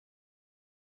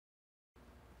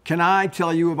Can I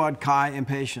tell you about Kai and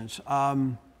patience?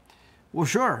 Well,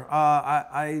 sure.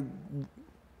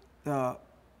 They're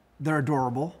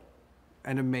adorable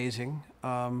and amazing.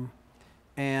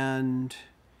 And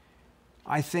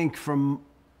I think from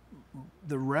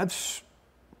the Rev's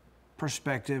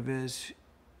perspective is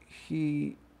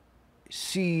he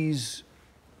sees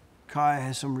Kai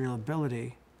has some real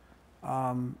ability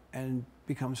and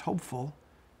becomes hopeful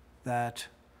that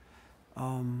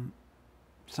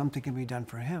something can be done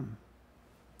for him.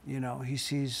 You know, he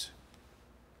sees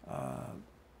a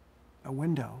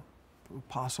window, a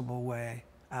possible way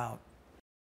out.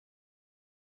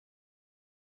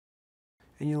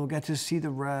 And you'll get to see the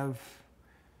Rev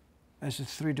as a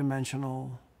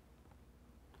three-dimensional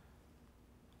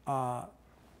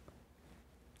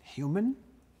human?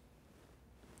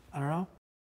 I don't know.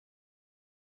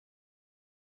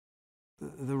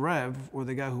 The Rev, or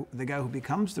the guy who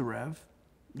becomes the Rev,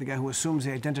 the guy who assumes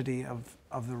the identity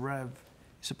of the Rev,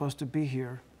 is supposed to be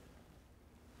here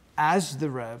as the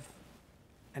Rev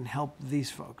and help these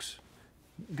folks,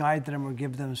 guide them or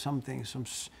give them something,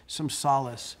 some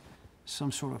solace,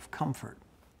 some sort of comfort.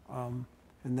 And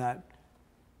that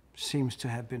seems to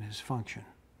have been his function.